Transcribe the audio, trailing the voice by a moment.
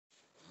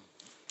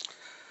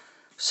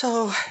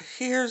So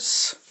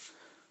here's,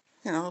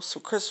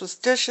 some Christmas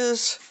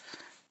dishes.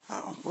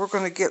 We're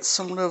going to get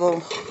some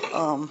little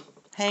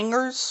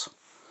hangers,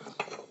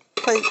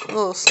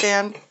 little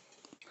stand,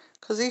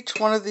 because each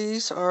one of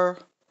these are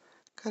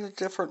got a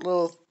different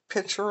little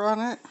picture on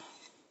it.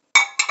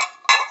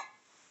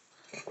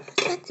 I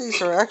think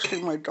these are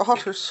actually my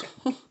daughter's.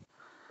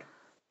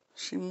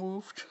 She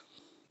moved.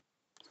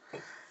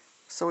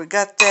 So we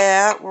got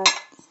that. We're,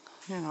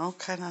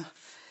 kind of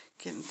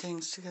getting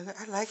things together.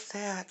 I like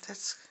that.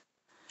 That's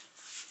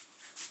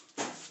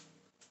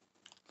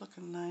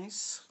looking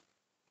nice.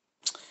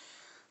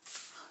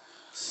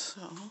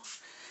 So,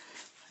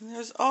 and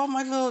there's all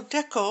my little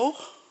deco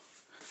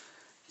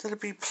that'll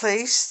be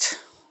placed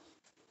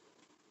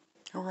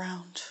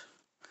around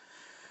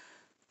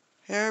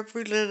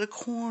every little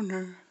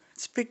corner.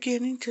 It's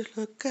beginning to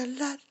look a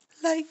lot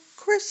like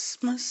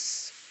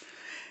Christmas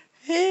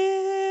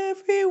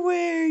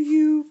everywhere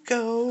you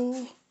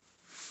go.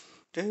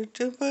 Then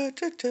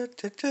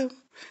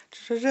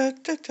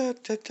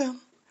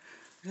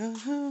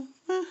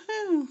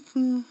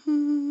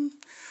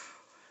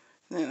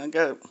I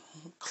got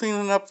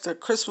cleaning up the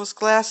Christmas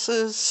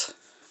glasses.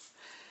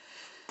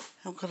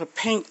 I'm going to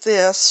paint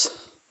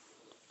this,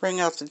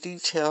 bring out the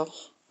detail,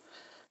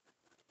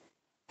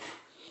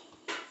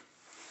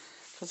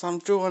 because I'm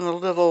doing a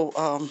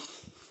little,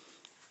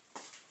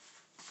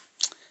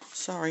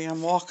 sorry,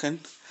 I'm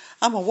walking.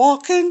 I'm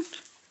a-walking,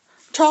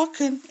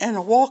 talking, and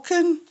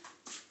a-walking.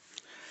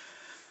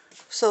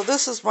 So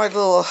this is my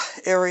little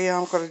area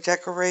I'm going to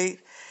decorate,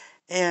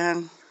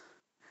 and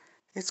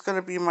it's going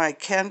to be my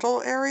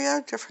candle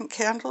area, different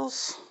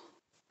candles.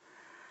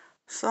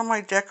 Some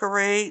I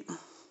decorate,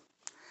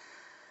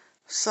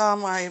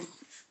 some I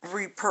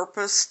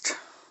repurposed.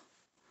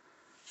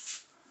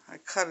 I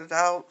cut it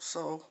out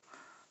so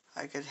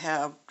I could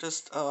have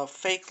just a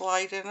fake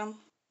light in them.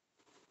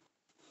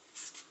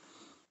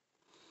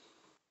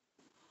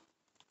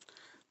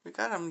 We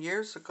got them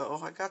years ago.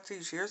 I got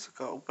these years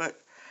ago, but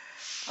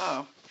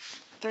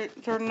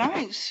they're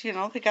nice.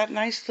 They got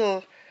nice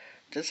little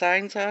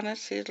designs on it.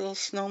 See a little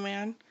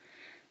snowman,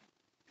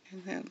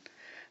 and then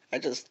I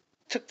just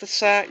took the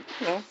side,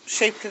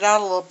 shaped it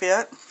out a little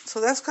bit.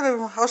 So that's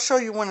I'll show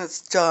you when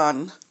it's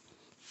done.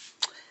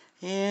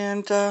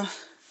 And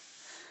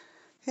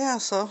yeah,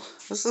 so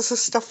this is the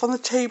stuff on the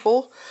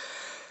table.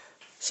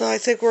 So I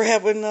think we're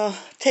having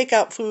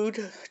takeout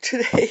food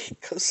today,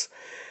 because,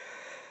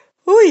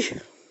 whoo.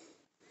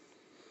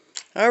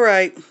 All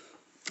right,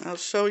 I'll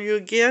show you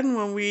again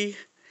when we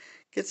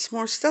get some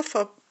more stuff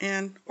up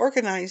and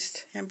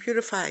organized and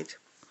beautified.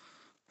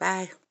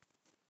 Bye.